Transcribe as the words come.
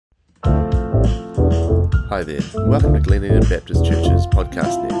Hi there, and welcome to Glen Eden Baptist Church's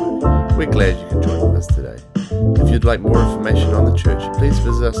podcast network. We're glad you can join with us today. If you'd like more information on the church, please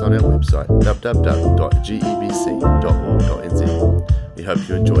visit us on our website, www.gebc.org.nz. We hope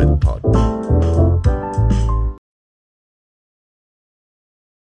you enjoy the pod.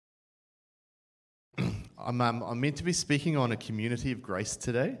 I'm meant to be speaking on a community of grace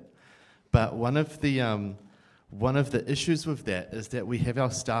today, but one of the issues with that is that we have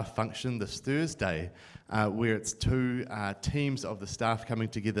our staff function this Thursday, where it's two teams of the staff coming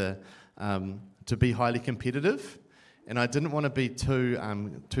together to be highly competitive, and I didn't want to be too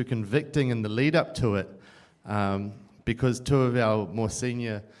convicting in the lead up to it, because two of our more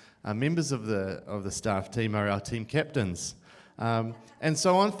senior members of the staff team are our team captains. And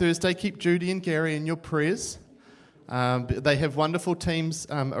so on Thursday, keep Judy and Gary in your prayers. They have wonderful teams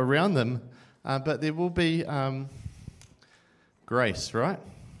around them, but there will be grace, right?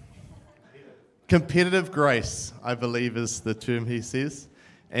 Competitive grace, I believe, is the term he says.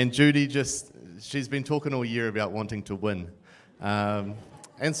 And Judy she's been talking all year about wanting to win. And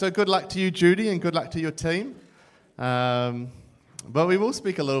so good luck to you, Judy, and good luck to your team. But we will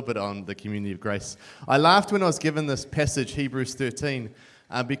speak a little bit on the community of grace. I laughed when I was given this passage, Hebrews 13,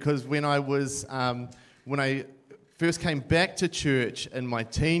 because when I first came back to church in my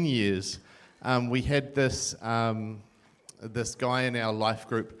teen years, we had this guy in our life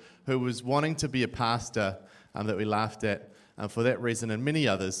group who was wanting to be a pastor that we laughed at for that reason and many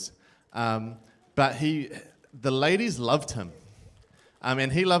others. But the ladies loved him,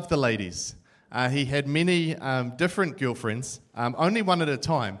 and he loved the ladies. He had many different girlfriends, only one at a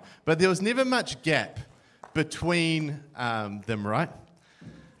time, but there was never much gap between them, right?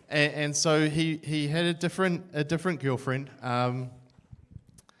 And so he had a different girlfriend.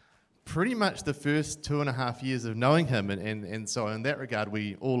 Pretty much the first 2.5 years of knowing him, and so in that regard,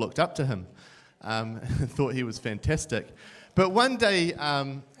 we all looked up to him, thought he was fantastic. But one day,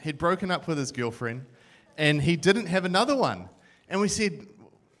 he'd broken up with his girlfriend, and he didn't have another one. And we said,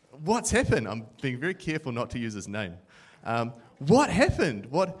 "What's happened?" I'm being very careful not to use his name. What happened?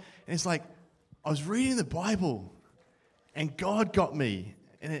 And it's like, I was reading the Bible, and God got me,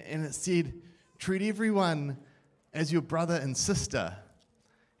 and it said, treat everyone as your brother and sister.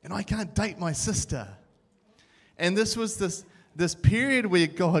 And I can't date my sister. And this was this period where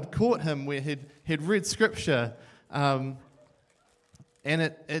God caught him, where he'd read Scripture, and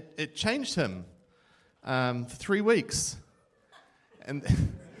it changed him for 3 weeks. And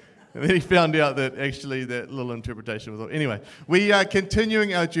then he found out that actually that little interpretation was... Anyway, we are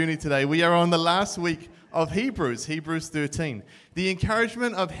continuing our journey today. We are on the last week of Hebrews 13. The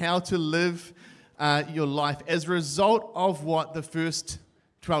encouragement of how to live your life as a result of what the first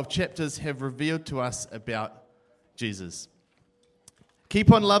 12 chapters have revealed to us about Jesus.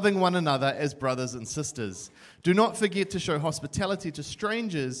 Keep on loving one another as brothers and sisters. Do not forget to show hospitality to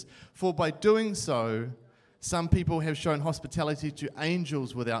strangers, for by doing so, some people have shown hospitality to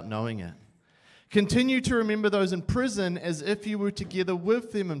angels without knowing it. Continue to remember those in prison as if you were together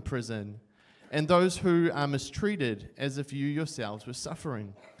with them in prison, and those who are mistreated as if you yourselves were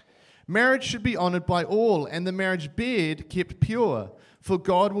suffering. Marriage should be honored by all, and the marriage bed kept pure, for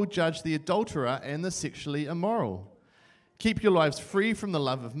God will judge the adulterer and the sexually immoral. Keep your lives free from the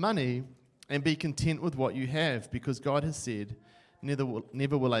love of money, and be content with what you have, because God has said, never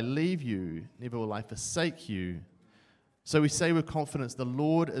will I leave you, never will I forsake you. So we say with confidence, the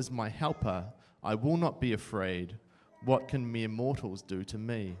Lord is my helper. I will not be afraid. What can mere mortals do to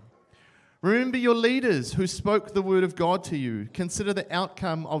me? Remember your leaders who spoke the word of God to you. Consider the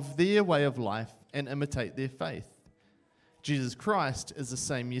outcome of their way of life and imitate their faith. Jesus Christ is the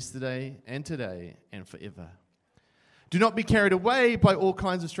same yesterday and today and forever. Do not be carried away by all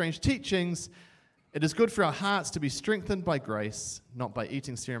kinds of strange teachings. It is good for our hearts to be strengthened by grace, not by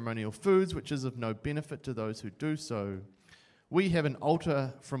eating ceremonial foods, which is of no benefit to those who do so. We have an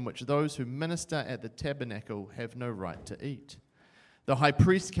altar from which those who minister at the tabernacle have no right to eat. The high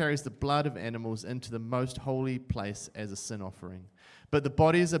priest carries the blood of animals into the most holy place as a sin offering. But the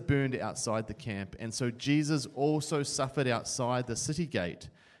bodies are burned outside the camp, and so Jesus also suffered outside the city gate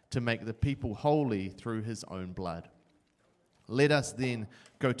to make the people holy through his own blood. Let us then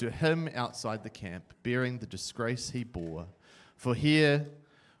go to him outside the camp, bearing the disgrace he bore. For here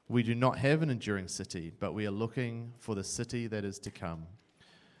we do not have an enduring city, but we are looking for the city that is to come.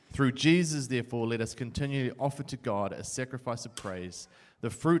 Through Jesus, therefore, let us continually offer to God a sacrifice of praise, the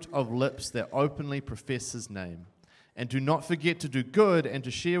fruit of lips that openly profess his name. And do not forget to do good and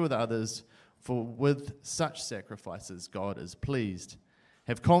to share with others, for with such sacrifices God is pleased.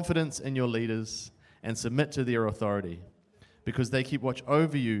 Have confidence in your leaders and submit to their authority. because they keep watch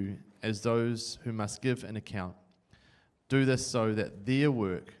over you as those who must give an account. Do this so that their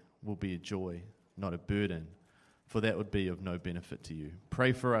work will be a joy, not a burden, for that would be of no benefit to you.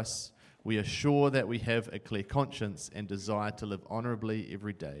 Pray for us. We are sure that we have a clear conscience and desire to live honorably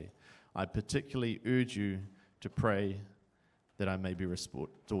every day. I particularly urge you to pray that I may be restored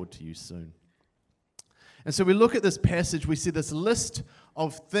to you soon. And so we look at this passage, we see this list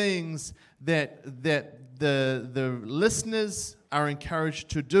of things that the listeners are encouraged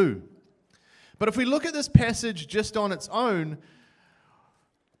to do. But if we look at this passage just on its own,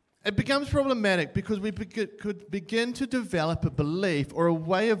 it becomes problematic because we could begin to develop a belief or a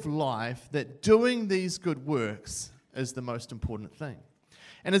way of life that doing these good works is the most important thing.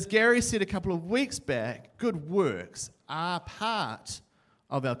 And as Gary said a couple of weeks back, good works are part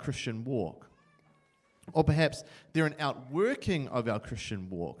of our Christian walk. Or perhaps they're an outworking of our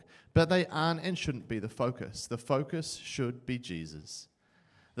Christian walk, but they aren't and shouldn't be the focus. The focus should be Jesus.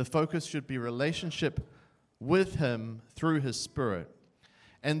 The focus should be relationship with Him through His Spirit.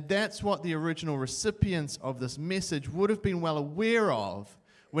 And that's what the original recipients of this message would have been well aware of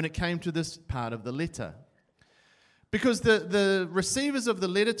when it came to this part of the letter. Because the receivers of the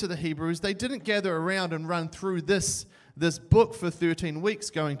letter to the Hebrews, they didn't gather around and run through this book for 13 weeks,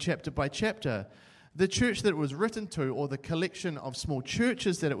 going chapter by chapter. The church that it was written to, or the collection of small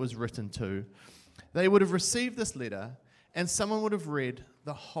churches that it was written to, they would have received this letter and someone would have read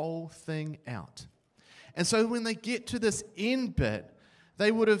the whole thing out. And so when they get to this end bit,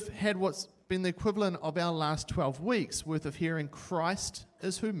 they would have had what's been the equivalent of our last 12 weeks worth of hearing Christ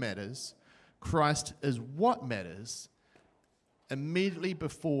is who matters, Christ is what matters, immediately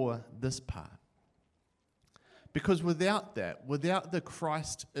before this part. Because without that, without the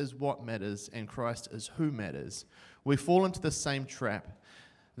Christ is what matters and Christ is who matters, we fall into the same trap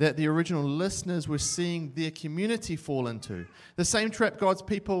that the original listeners were seeing their community fall into. The same trap God's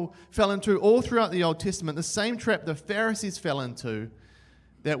people fell into all throughout the Old Testament, the same trap the Pharisees fell into,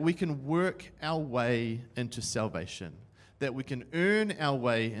 that we can work our way into salvation, that we can earn our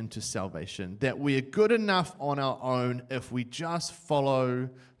way into salvation, that we are good enough on our own if we just follow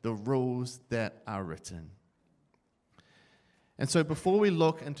the rules that are written. And so before we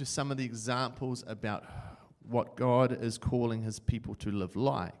look into some of the examples about what God is calling His people to live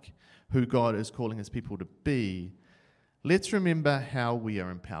like, who God is calling His people to be, let's remember how we are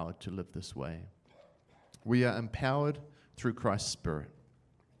empowered to live this way. We are empowered through Christ's Spirit.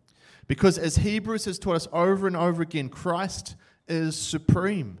 Because as Hebrews has taught us over and over again, Christ is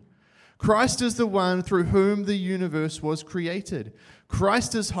supreme. Christ is the one through whom the universe was created.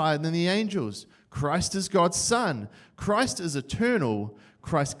 Christ is higher than the angels. Christ is God's Son. Christ is eternal.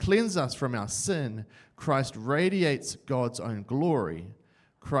 Christ cleanses us from our sin. Christ radiates God's own glory.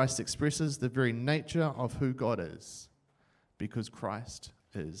 Christ expresses the very nature of who God is, because Christ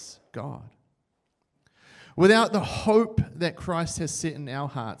is God. Without the hope that Christ has set in our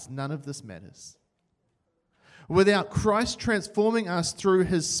hearts, none of this matters. Without Christ transforming us through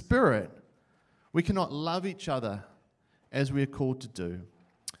His Spirit, we cannot love each other as we are called to do.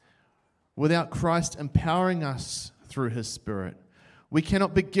 Without Christ empowering us through His Spirit, we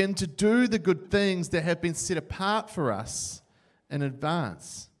cannot begin to do the good things that have been set apart for us in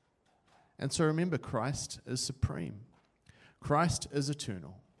advance. And so remember, Christ is supreme. Christ is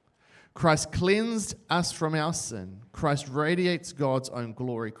eternal. Christ cleansed us from our sin. Christ radiates God's own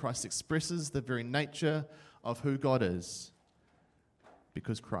glory. Christ expresses the very nature of who God is,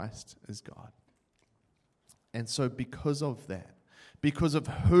 because Christ is God. And so because of that, because of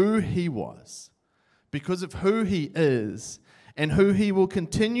who He was, because of who He is, and who He will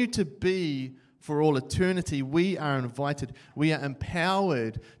continue to be for all eternity, we are invited, we are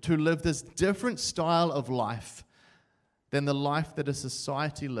empowered to live this different style of life than the life that a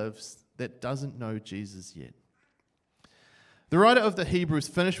society lives that doesn't know Jesus yet. The writer of the Hebrews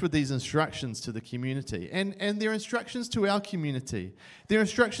finished with these instructions to the community, and they're instructions to our community. They're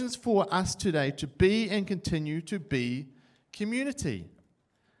instructions for us today to be and continue to be community.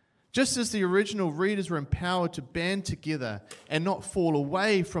 Just as the original readers were empowered to band together and not fall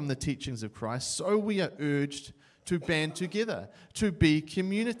away from the teachings of Christ, so we are urged to band together, to be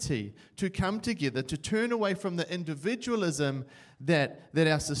community, to come together, to turn away from the individualism that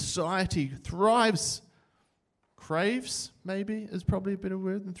our society craves, maybe is probably a better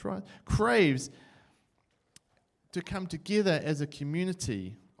word than thrive, craves, to come together as a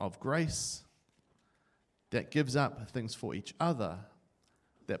community of grace that gives up things for each other,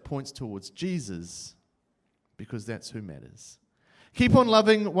 that points towards Jesus, because that's who matters. Keep on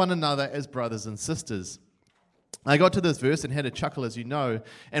loving one another as brothers and sisters. I got to this verse and had a chuckle, as you know,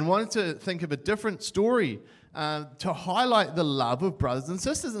 and wanted to think of a different story to highlight the love of brothers and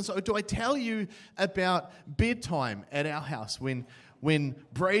sisters. And so do I tell you about bedtime at our house when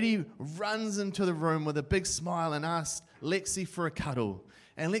Brady runs into the room with a big smile and asks Lexi for a cuddle.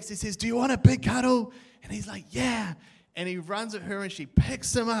 And Lexi says, "Do you want a big cuddle?" And he's like, "Yeah." And he runs at her and she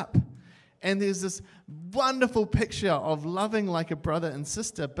picks him up. And there's this wonderful picture of loving like a brother and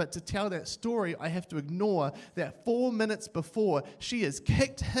sister. But to tell that story, I have to ignore that 4 minutes before, she has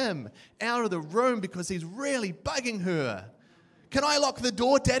kicked him out of the room because he's really bugging her. "Can I lock the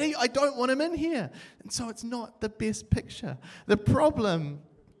door, Daddy? I don't want him in here." And so it's not the best picture. The problem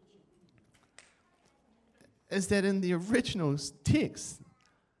is that in the original text,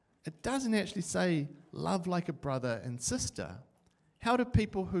 it doesn't actually say love like a brother and sister. How do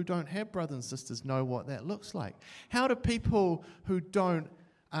people who don't have brothers and sisters know what that looks like? How do people who don't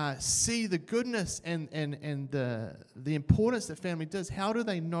see the goodness and the importance that family does, how do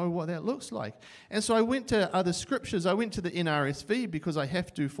they know what that looks like? And so I went to other scriptures. I went to the NRSV because I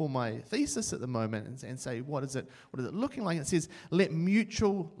have to for my thesis at the moment and say, what is it looking like? It says, "Let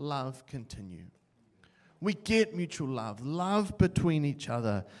mutual love continue." We get mutual love between each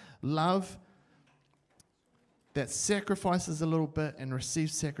other, love that sacrifices a little bit and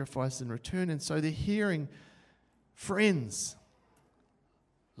receives sacrifice in return. And so they're hearing friends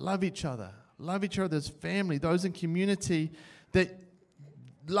love each other as family, those in community that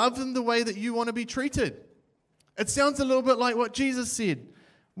love them the way that you want to be treated. It sounds a little bit like what Jesus said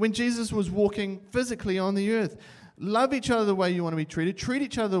when Jesus was walking physically on the earth. Love each other the way you want to be treated. Treat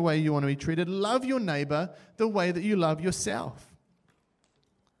each other the way you want to be treated. Love your neighbor the way that you love yourself.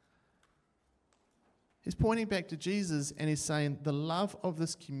 He's pointing back to Jesus and he's saying the love of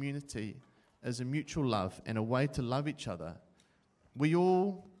this community is a mutual love and a way to love each other. We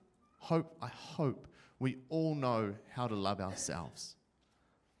all I hope we all know how to love ourselves.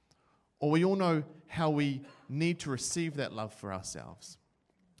 Or we all know how we need to receive that love for ourselves.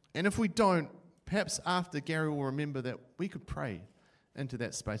 And if we don't, perhaps after Gary will remember that we could pray into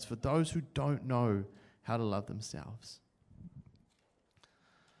that space for those who don't know how to love themselves.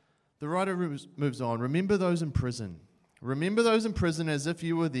 The writer moves on. Remember those in prison. Remember those in prison as if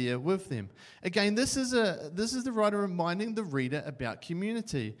you were there with them. Again, this is the writer reminding the reader about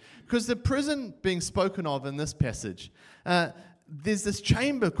community. Because the prison being spoken of in this passage, there's this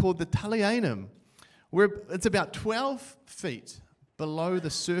chamber called the Tullianum, where it's about 12 feet below the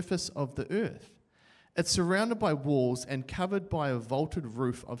surface of the earth. It's surrounded by walls and covered by a vaulted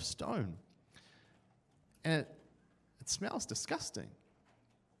roof of stone. And it smells disgusting.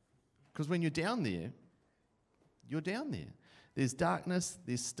 Because when you're down there, you're down there. There's darkness,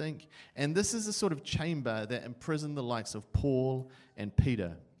 there's stink, and this is the sort of chamber that imprisoned the likes of Paul and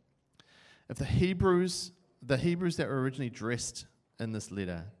Peter. If the Hebrews that were originally dressed in this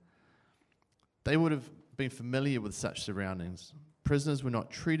letter, they would have been familiar with such surroundings. Prisoners were not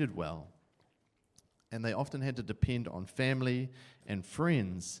treated well, and they often had to depend on family and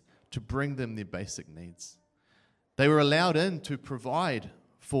friends to bring them their basic needs. They were allowed in to provide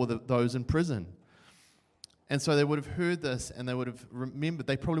for those in prison. And so they would have heard this and they would have remembered,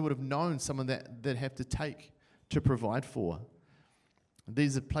 they probably would have known someone that they'd have to take to provide for.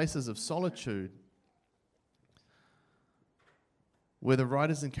 These are places of solitude where the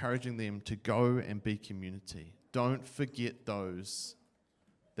writer's encouraging them to go and be community. Don't forget those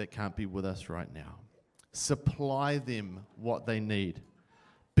that can't be with us right now. Supply them what they need.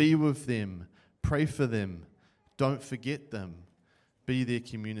 Be with them. Pray for them. Don't forget them. Be their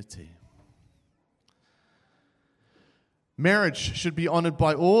community. Marriage should be honored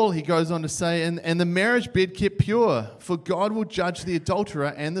by all, he goes on to say, and the marriage bed kept pure, for God will judge the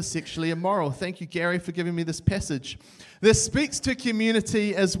adulterer and the sexually immoral. Thank you, Gary, for giving me this passage. This speaks to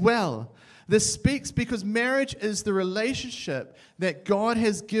community as well. This speaks because marriage is the relationship that God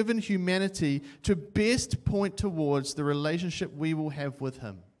has given humanity to best point towards the relationship we will have with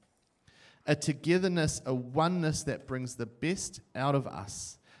him. A togetherness, a oneness that brings the best out of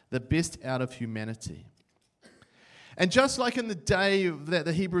us, the best out of humanity. And just like in the day that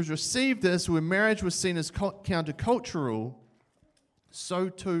the Hebrews received this, where marriage was seen as countercultural, so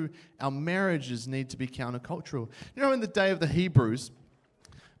too our marriages need to be countercultural. You know, in the day of the Hebrews,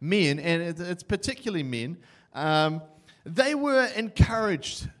 men, and it's particularly men, they were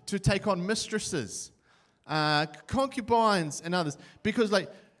encouraged to take on mistresses, concubines, and others, because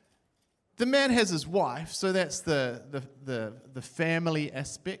the man has his wife, so that's the family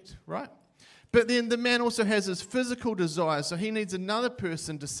aspect, right? But then the man also has his physical desires, so he needs another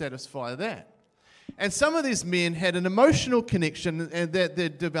person to satisfy that. And some of these men had an emotional connection that they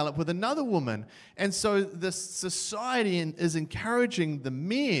developed with another woman. And so this society is encouraging the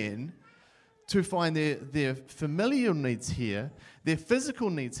men to find their familial needs here, their physical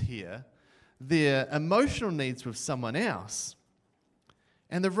needs here, their emotional needs with someone else.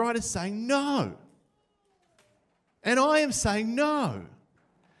 And the writer's saying no. And I am saying no.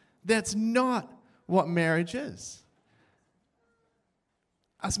 That's not what marriage is.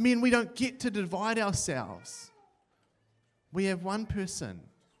 Us men, we don't get to divide ourselves. We have one person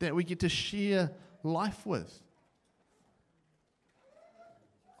that we get to share life with.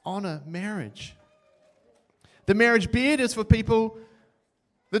 Honor marriage. The marriage bed is for people,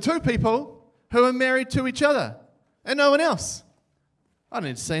 the two people who are married to each other and no one else. I don't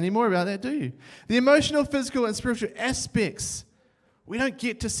need to say any more about that, do you? The emotional, physical, and spiritual aspects, we don't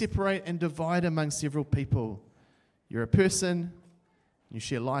get to separate and divide among several people. You're a person. You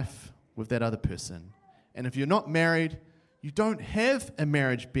share life with that other person. And if you're not married, you don't have a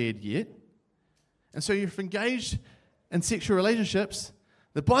marriage bed yet. And so you're engaged in sexual relationships.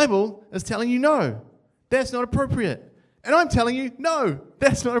 The Bible is telling you no, that's not appropriate. And I'm telling you, no,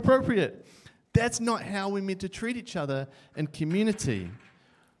 that's not appropriate. That's not how we're meant to treat each other in community.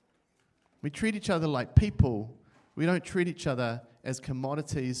 We treat each other like people. We don't treat each other as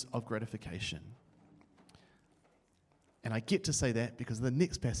commodities of gratification. And I get to say that because of the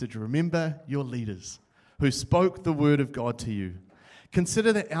next passage, remember your leaders who spoke the word of God to you.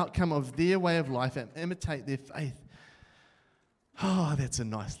 Consider the outcome of their way of life and imitate their faith. Oh, that's a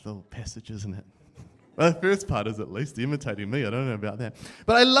nice little passage, isn't it? Well, the first part is at least imitating me. I don't know about that.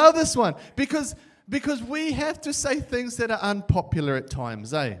 But I love this one because we have to say things that are unpopular at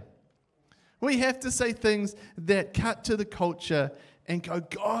times, eh? We have to say things that cut to the culture and go,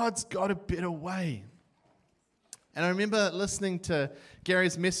 God's got a better way. And I remember listening to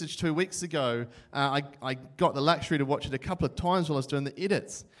Gary's message 2 weeks ago. I got the luxury to watch it a couple of times while I was doing the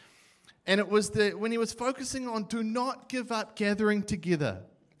edits. And it was when he was focusing on do not give up gathering together.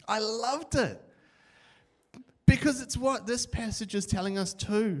 I loved it. Because it's what this passage is telling us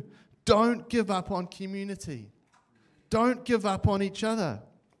too. Don't give up on community. Don't give up on each other.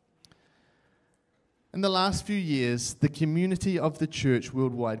 In the last few years, the community of the church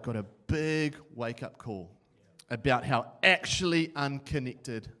worldwide got a big wake-up call about how actually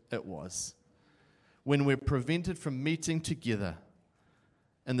unconnected it was when we're prevented from meeting together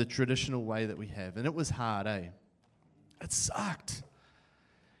in the traditional way that we have. And it was hard, eh? It sucked.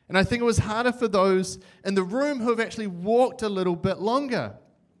 And I think it was harder for those in the room who have actually walked a little bit longer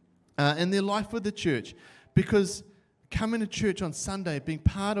in their life with the church, because coming to church on Sunday, being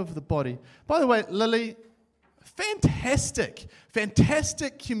part of the body. By the way, Lily, fantastic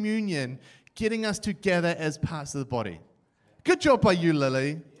communion, getting us together as parts of the body. Good job by you,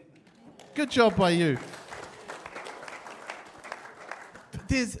 Lily. Good job by you. But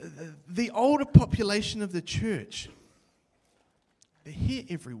there's the older population of the church. They're here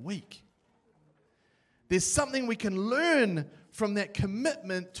every week. There's something we can learn from that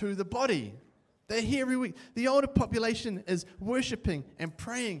commitment to the body. They're here every week. The older population is worshiping and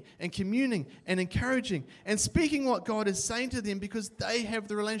praying and communing and encouraging and speaking what God is saying to them because they have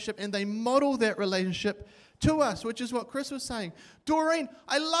the relationship and they model that relationship to us, which is what Chris was saying. Doreen,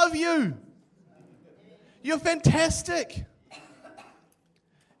 I love you. You're fantastic.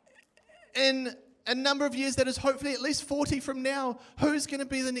 In a number of years, that is hopefully at least 40 from now, who's going to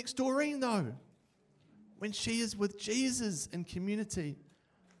be the next Doreen, though? When she is with Jesus in community.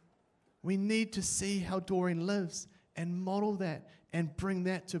 We need to see how Doreen lives and model that and bring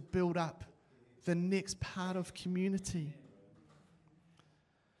that to build up the next part of community.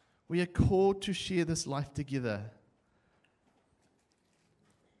 We are called to share this life together.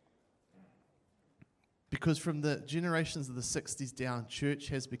 Because from the generations of the 60s down, church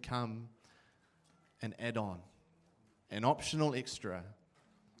has become an add-on, an optional extra.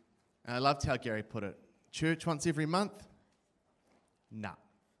 And I loved how Gary put it. Church once every month? Nah.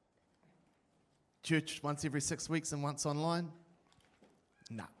 Church once every 6 weeks and once online?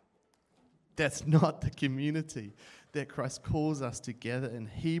 Nah. That's not the community that Christ calls us to gather. In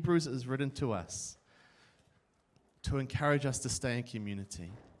Hebrews is written to us to encourage us to stay in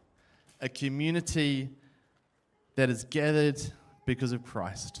community. A community that is gathered because of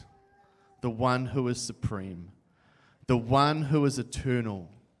Christ, the one who is supreme, the one who is eternal,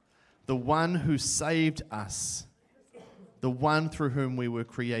 the one who saved us, the one through whom we were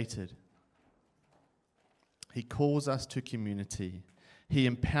created. He calls us to community. He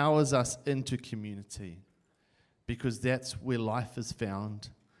empowers us into community because that's where life is found,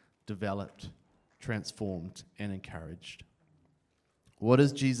 developed, transformed, and encouraged. What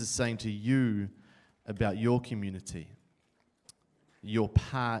is Jesus saying to you about your community, your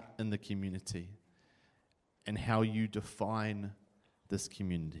part in the community, and how you define this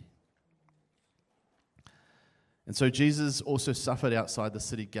community. And so Jesus also suffered outside the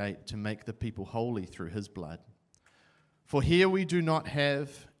city gate to make the people holy through his blood. For here we do not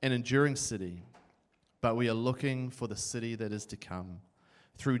have an enduring city, but we are looking for the city that is to come.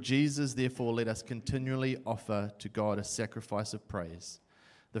 Through Jesus, therefore, let us continually offer to God a sacrifice of praise,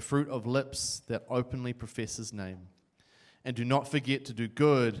 the fruit of lips that openly profess his name. And do not forget to do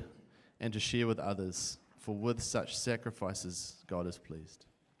good and to share with others, for with such sacrifices God is pleased.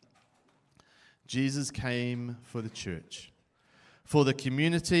 Jesus came for the church, for the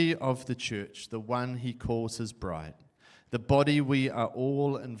community of the church, the one he calls his bride, the body we are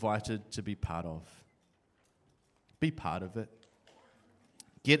all invited to be part of. Be part of it.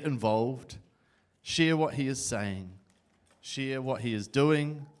 Get involved. Share what he is saying. Share what he is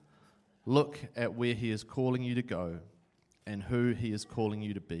doing. Look at where he is calling you to go and who he is calling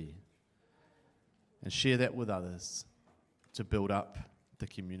you to be. And share that with others to build up the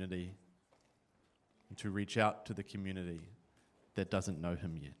community and to reach out to the community that doesn't know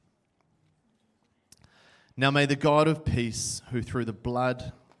him yet. Now may the God of peace, who through the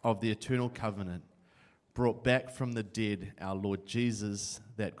blood of the eternal covenant brought back from the dead our Lord Jesus,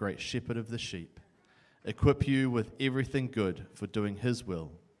 that great shepherd of the sheep, equip you with everything good for doing his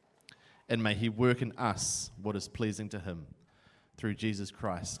will, and may he work in us what is pleasing to him, through Jesus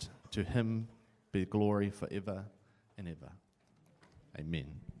Christ. To him be glory forever and ever. Amen.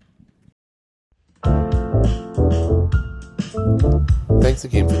 Thanks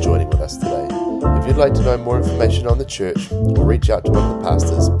again for joining with us today. If you'd like to know more information on the church or reach out to one of the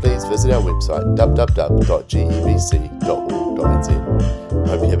pastors, please visit our website www.gebc.org.nz. I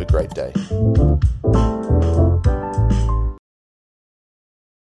hope you have a great day.